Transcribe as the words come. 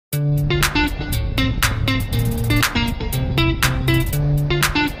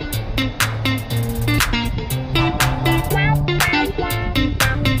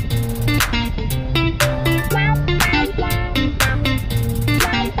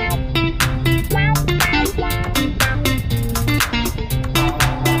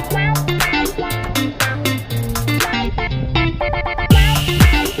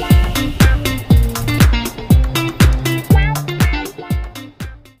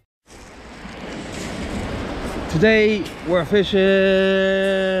Today we're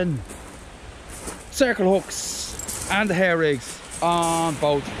fishing circle hooks and the hair rigs on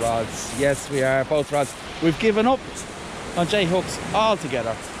both rods. Yes, we are, both rods. We've given up on J hooks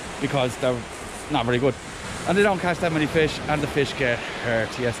altogether because they're not very good and they don't catch that many fish and the fish get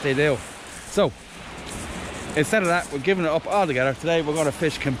hurt. Yes, they do. So instead of that, we're giving it up altogether. Today we're going to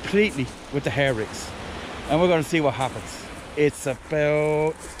fish completely with the hair rigs and we're going to see what happens. It's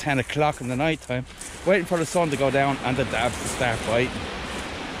about 10 o'clock in the night time, waiting for the sun to go down and the dabs to start biting.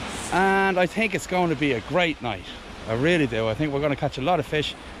 And I think it's going to be a great night. I really do. I think we're going to catch a lot of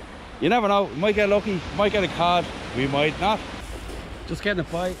fish. You never know, we might get lucky, we might get a cod, we might not. Just getting a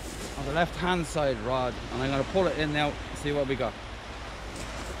bite on the left hand side rod and I'm going to pull it in now and see what we got.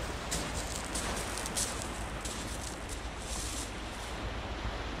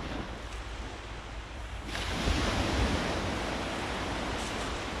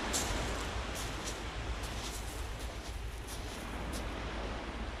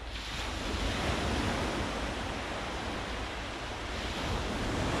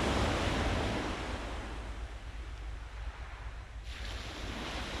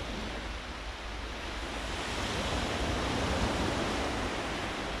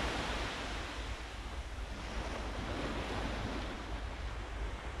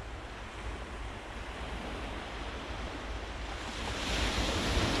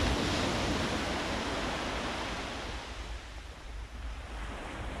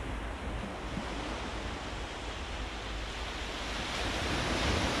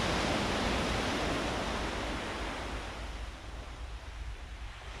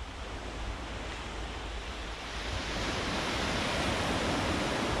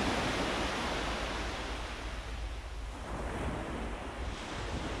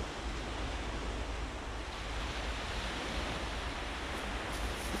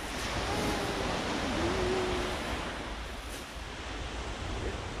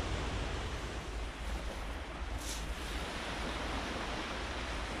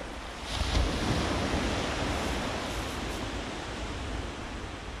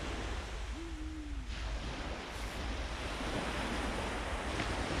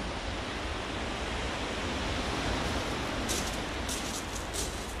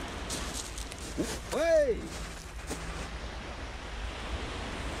 Hey!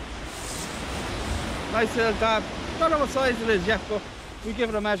 Nice little dab. Don't know what size it is yet, but we give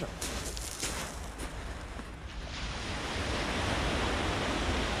it a measure.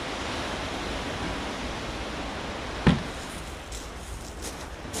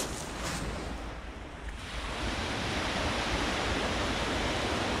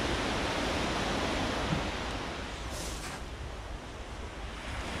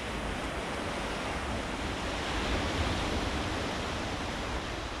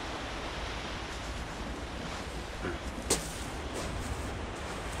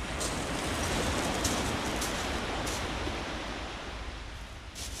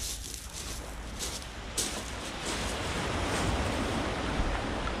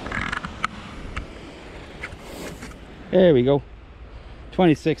 There we go,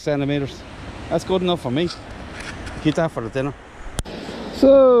 26 centimeters. That's good enough for me. Keep that for the dinner.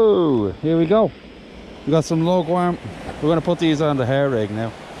 So here we go. We got some lugworm. We're going to put these on the hair rig now.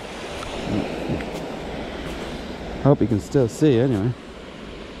 Hope you can still see anyway.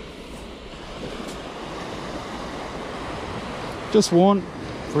 Just one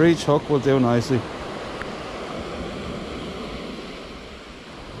for each hook will do nicely.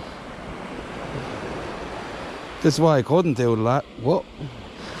 This is why I couldn't do the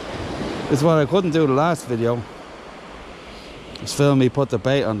This is what I couldn't do the last video. Just film me put the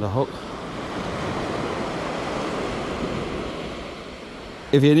bait on the hook.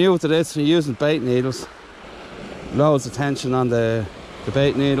 If you're new to this and you're using bait needles, loads of tension on the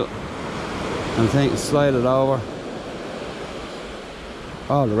bait needle and think slide it over.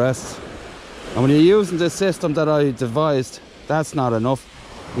 All the rest. And when you're using this system that I devised, that's not enough.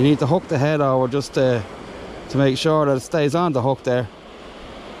 You need to hook the head over just to make sure that it stays on the hook there.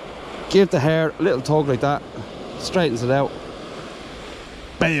 Give the hair a little tug like that, straightens it out.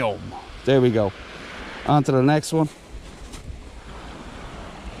 Boom! There we go. On to the next one.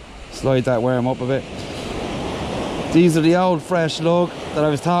 Slide that worm up a bit. These are the old fresh lug that I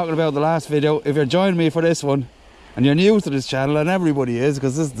was talking about in the last video. If you're joining me for this one and you're new to this channel, and everybody is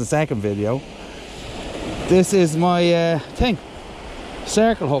because this is the second video, this is my thing.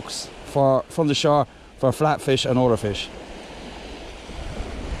 Circle hooks from the shore for flatfish and other fish.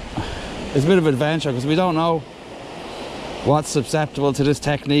 It's a bit of an adventure because we don't know what's susceptible to this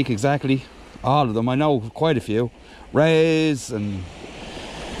technique exactly. All of them, I know quite a few. Rays and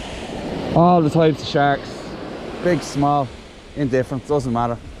all the types of sharks. big, small, indifferent, doesn't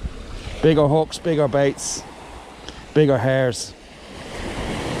matter. Bigger hooks, bigger baits, bigger hairs.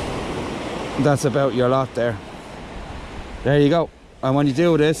 That's about your lot there. There you go. And when you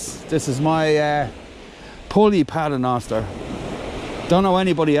do this is my pulley paternoster. Don't know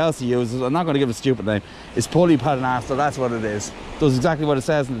anybody else who uses. I'm not going to give it a stupid name. It's pulley paternoster. That's what it is. Does exactly what it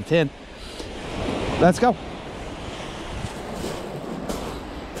says in the tin. Let's go.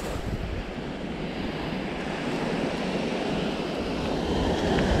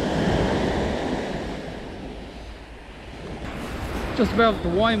 Just about to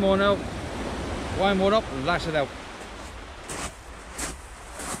wind one out. Wind one up and lash it out.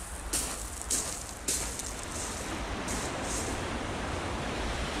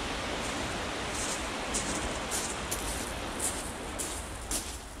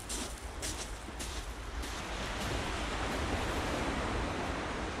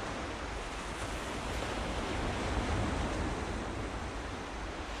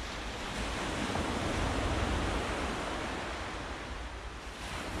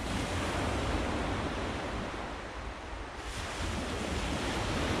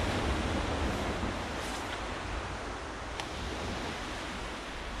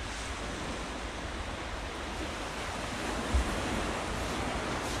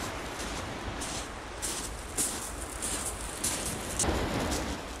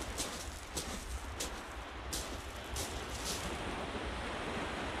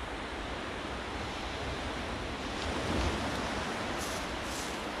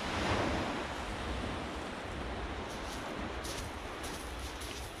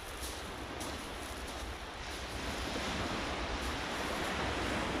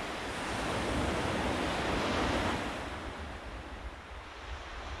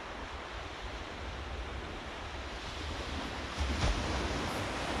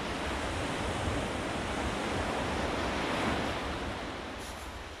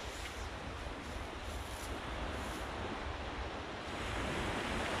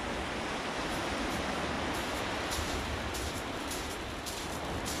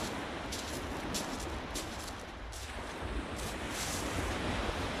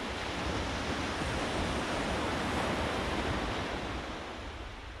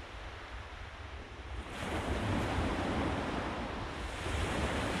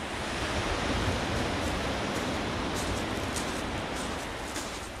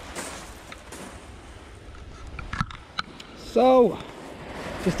 So,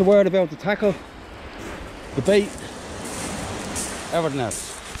 just a word about the tackle, the bait, everything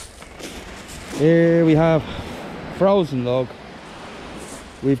else. Here we have frozen lug.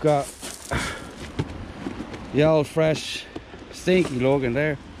 We've got the old fresh stinky lug in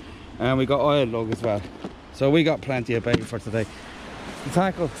there, and we got oil lug as well. So we got plenty of bait for today. The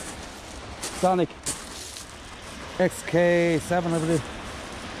tackle, Sonic XK7 I believe,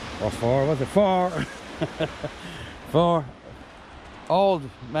 or 4, was it 4? 4 old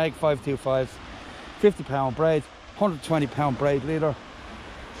Meg 525s, 50-pound braid, 120-pound braid leader,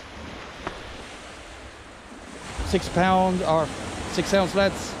 6-pound or 6-ounce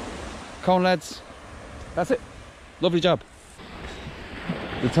leads, cone leads. That's it. Lovely job.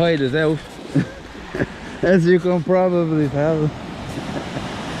 The tide is out, as you can probably tell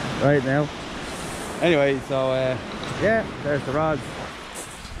right now. Anyway, so yeah, there's the rods.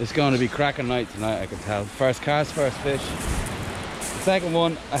 It's going to be cracking night tonight, I can tell. First cast, first fish. The second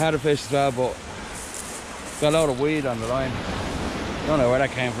one, I had a fish as well, but got a load of weed on the line. Don't know where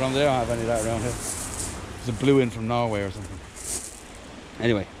that came from. They don't have any of that around here. It's a blew in from Norway or something.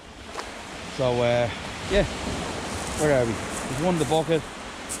 Anyway, so yeah, where are we? There's one in the bucket,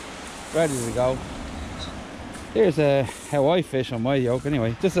 ready to go. Here's how I fish on my yoke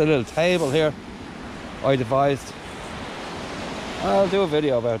anyway. Just a little table here I devised. I'll do a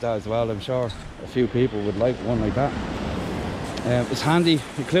video about that as well. I'm sure a few people would like one like that. It's handy.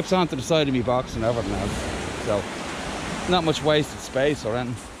 It clips onto the side of my box and everything else, so not much wasted space or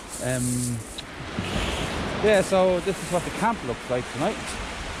anything. Yeah, so this is what the camp looks like tonight.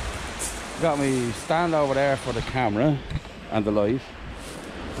 Got me stand over there for the camera and the light,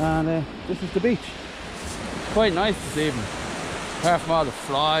 and this is the beach. Quite nice this evening, apart from all the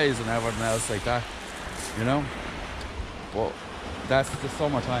flies and everything else like that, you know. But that's the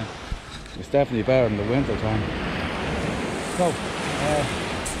summertime. It's definitely better than the winter time. So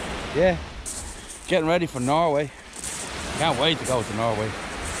yeah, getting ready for Norway. Can't wait to go to Norway.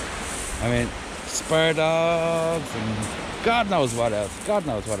 I mean, spur dogs and God knows what else. God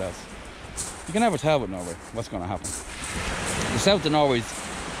knows what else. You can never tell with Norway what's going to happen. The south of Norway is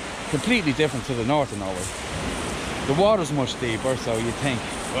completely different to the north of Norway. The water's much deeper, so you think,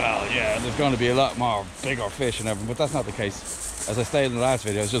 well, yeah, there's going to be a lot more bigger fish and everything, but that's not the case. As I stated in the last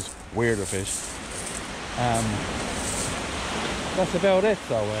video, it's just weirder fish. That's about it,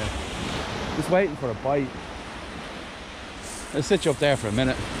 so just waiting for a bite. I'll sit you up there for a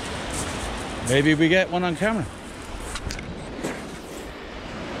minute. Maybe we get one on camera.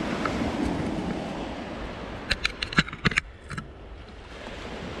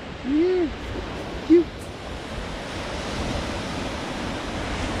 Yeah. You.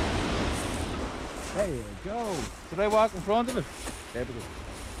 There you go. Did I walk in front of it? There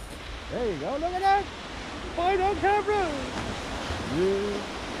you go. Look at that. Bite on camera. Yeah.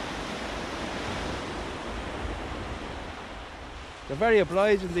 They're very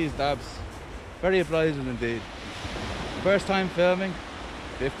obliging, these dabs. Very obliging indeed. First time filming.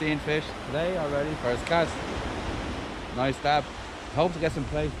 15 fish today already. First cast. Nice dab. Hope to get some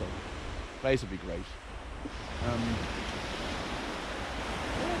place though. Place would be great. Yeah.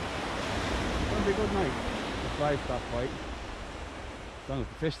 It's gonna be a good night. The flies stop biting. As long as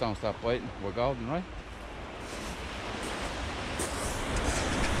the fish don't stop biting, we're golden, right?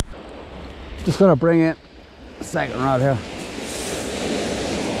 Just gonna bring in a second rod here.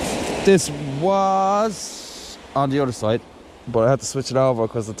 This was on the other side, but I had to switch it over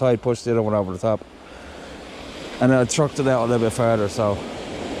because the tide pushed the other one over the top. And then I trucked it out a little bit further, so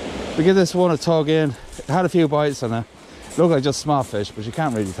we give this one a tug in. It had a few bites on it. Look like just small fish, but you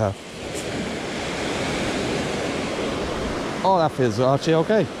can't really tell. Oh, that feels actually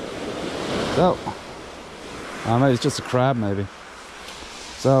okay. So, maybe it's just a crab, maybe.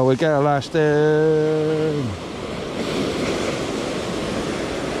 So we get it lashed in.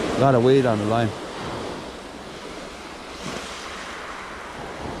 A lot of weed on the line.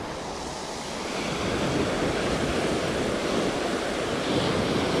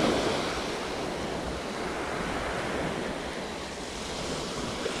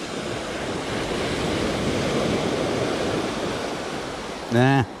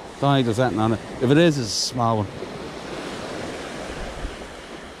 Nah, don't think there's anything on it. If it is, it's a small one.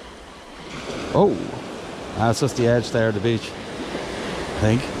 Oh, that's just the edge there of the beach, I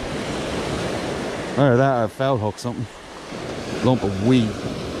think. Or that, a foul hook, something. Lump of weed.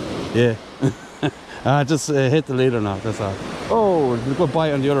 Yeah. I just hit the leader now, that's all. Oh, a good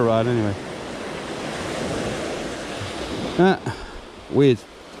bite on the other rod anyway. Weed.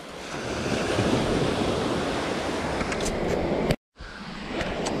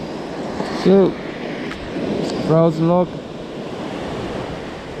 So, frozen log.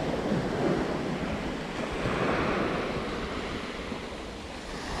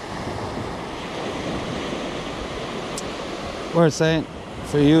 Worth saying,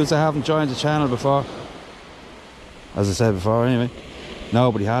 for you that haven't joined the channel before, as I said before anyway,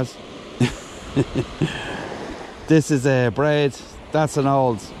 nobody has. This is a braid, that's an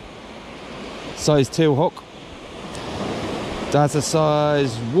old size 2 hook. That's a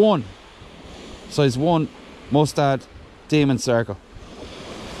size 1. Size 1 mustad demon circle.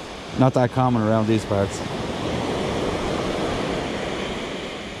 Not that common around these parts.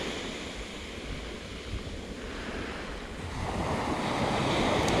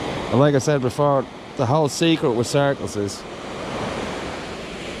 And like I said before, the whole secret with circles is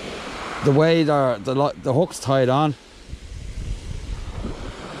the way the hook's tied on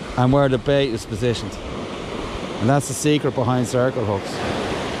and where the bait is positioned. And that's the secret behind circle hooks.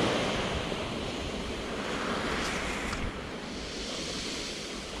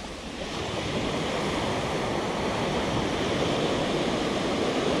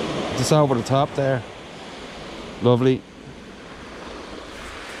 Just over the top there. Lovely.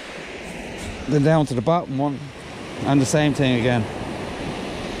 Then down to the bottom one. And the same thing again.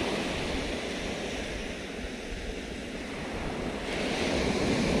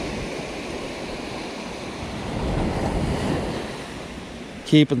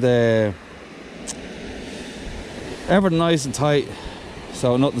 Keeping the everything nice and tight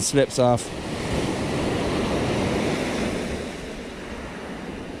so nothing slips off.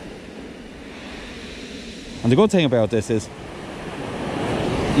 And the good thing about this is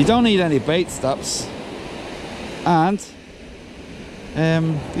you don't need any bait stops, and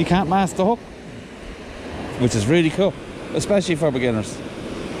you can't mask the hook, which is really cool, especially for beginners.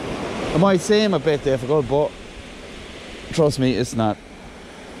 It might seem a bit difficult, but trust me, it's not.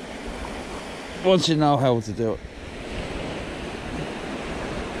 Once you know how to do it.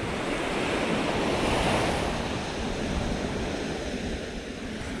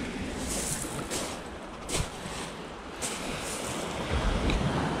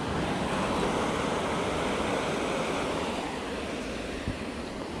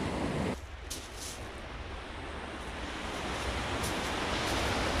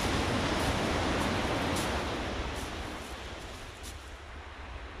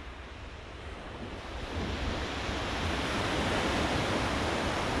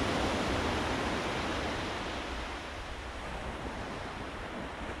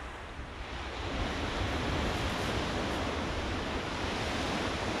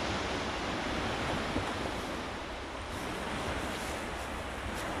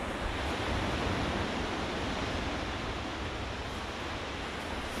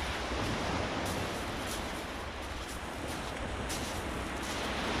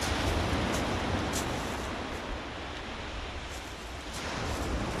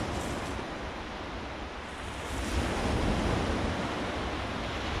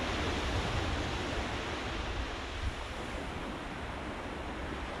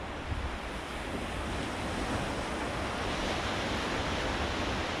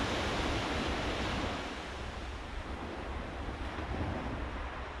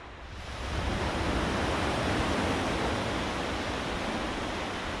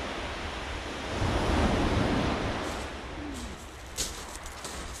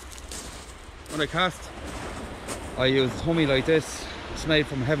 when I cast, I use a hummy like this. It's made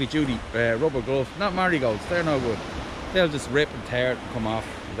from heavy duty rubber gloves, not marigolds, they're no good. They'll just rip and tear and come off,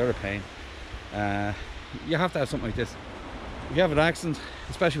 they're a pain. You have to have something like this. If you have an accident,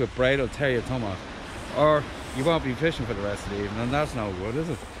 especially with braid, it'll tear your thumb off. Or you won't be fishing for the rest of the evening, and that's no good, is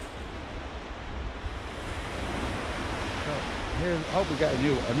it? So, here, I hope we get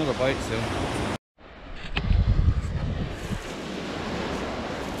another bite soon.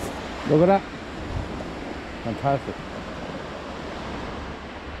 Look at that. Fantastic.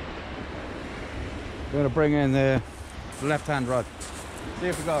 We're going to bring in the left-hand rod. See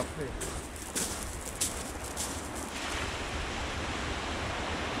if we go.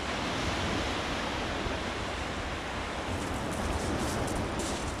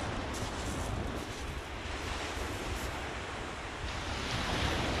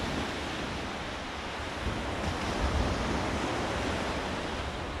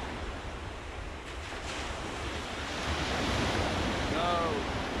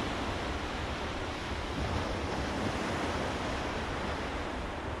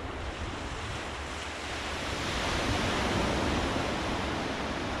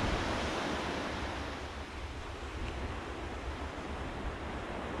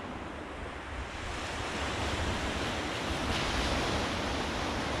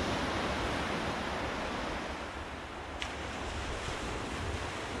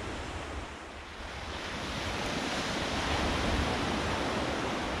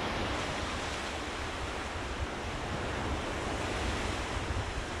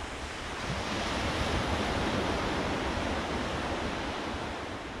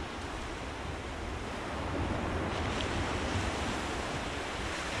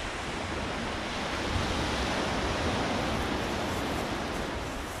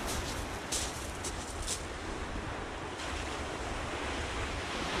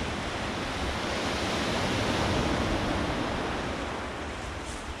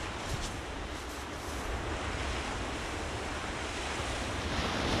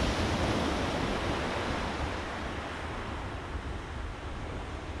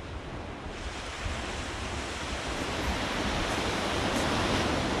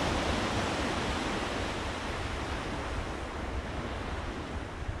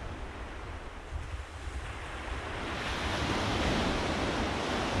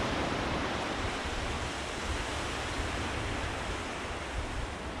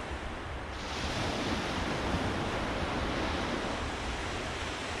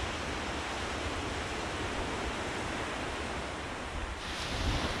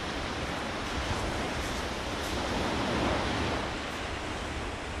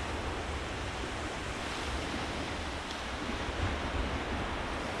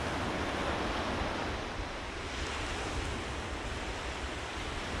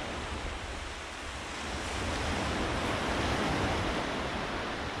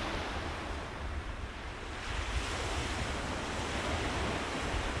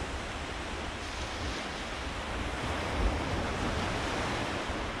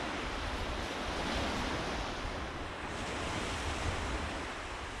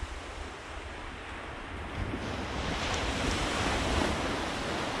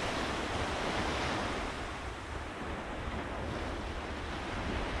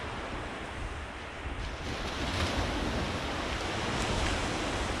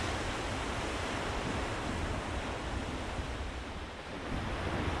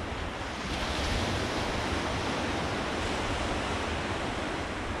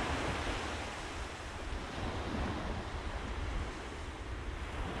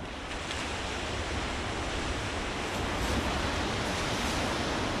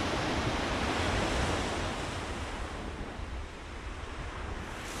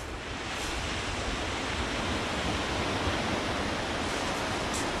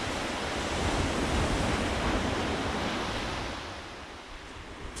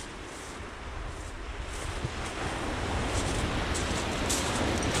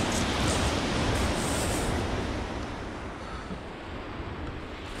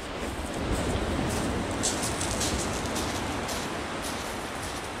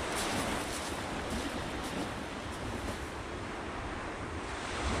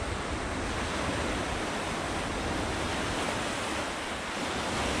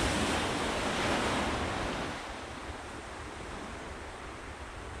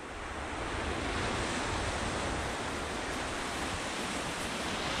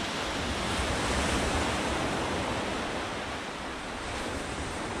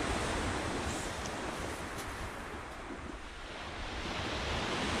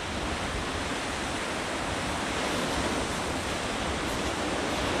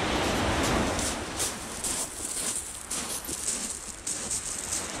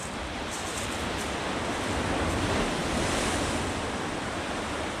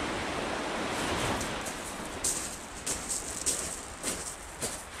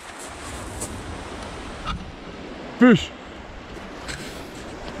 fish.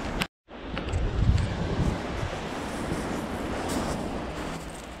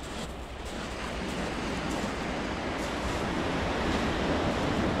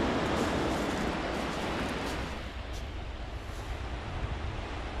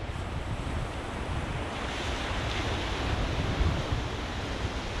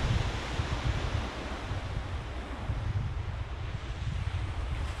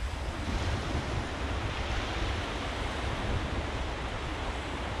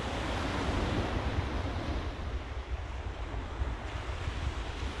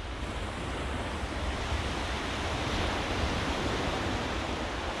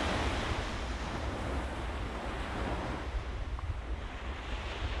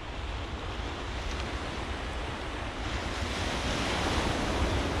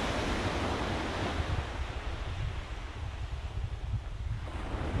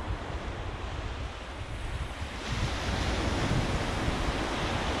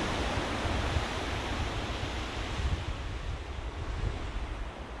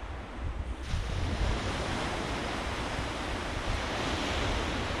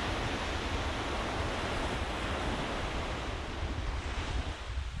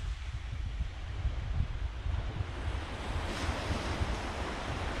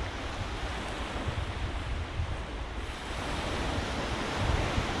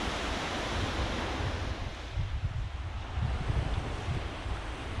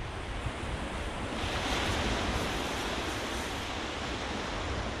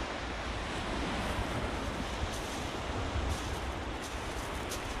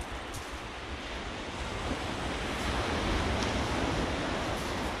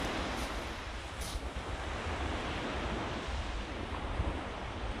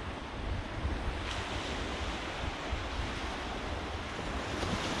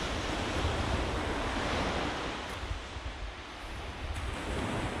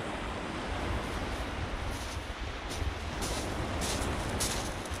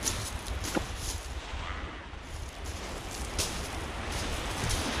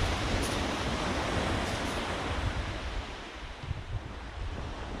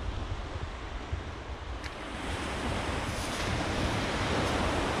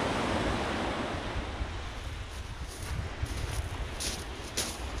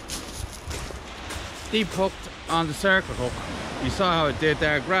 Deep hooked on the circle hook. You saw how it did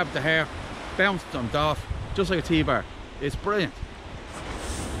there, grabbed the hair, bounced them off, just like a T-bar. It's brilliant.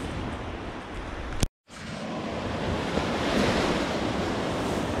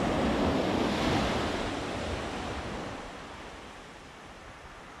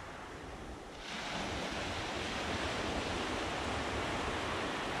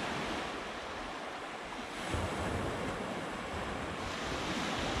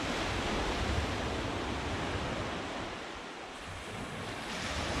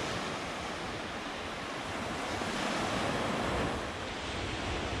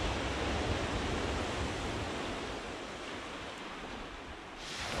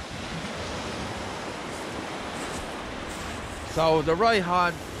 So the right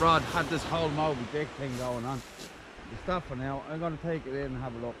rod had this whole Moby Dick thing going on. We stop for now. I'm going to take it in and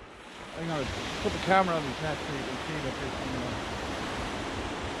have a look. I'm going to put the camera on the test so you can see what this thing is.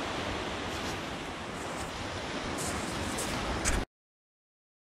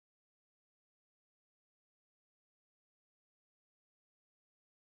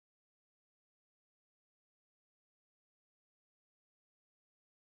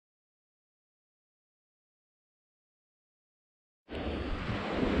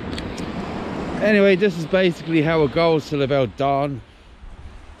 Anyway, this is basically how it goes till about dawn.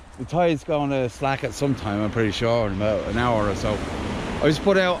 The tide's going to slack at some time, I'm pretty sure, in about an hour or so. I just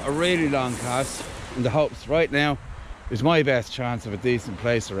put out a really long cast in the hopes right now is my best chance of a decent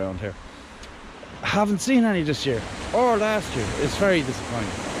place around here. I haven't seen any this year or last year. It's very disappointing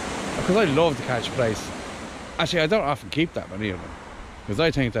because I love to catch place. Actually, I don't often keep that many of them because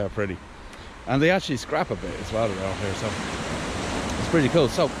I think they're pretty, and they actually scrap a bit as well around here, so it's pretty cool.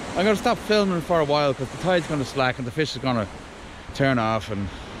 So I'm going to stop filming for a while because the tide's going to slack and the fish is going to turn off, and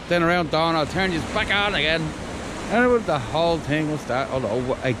then around dawn I'll turn you back on again, and the whole thing will start all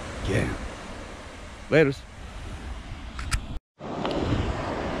over again. Laters.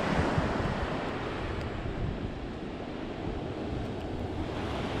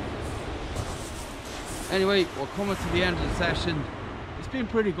 Anyway, we're coming to the end of the session. It's been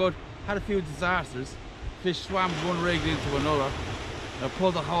pretty good. Had a few disasters. Fish swam one rig into another. I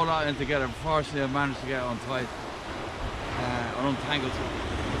pulled the whole lot in together. Unfortunately, I managed to get it untied and untangled.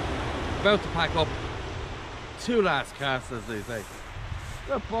 About to pack up. Two last casts, as they say.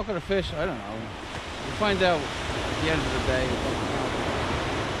 Got a bucket of fish, I don't know. We'll find out at the end of the day, it doesn't count.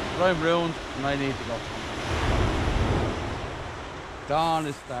 But I'm ruined and I need to go. Dawn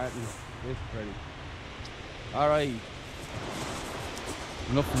is starting. It's pretty. Alright.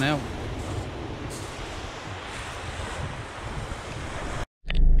 Enough for now.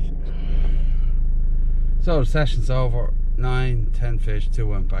 So the session's over. 9, 10 fish, 2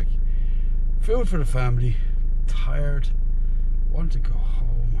 went back. Food for the family. Tired. Want to go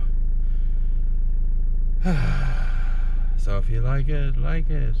home. So if you like it,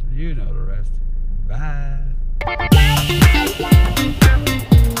 you know the rest. Bye.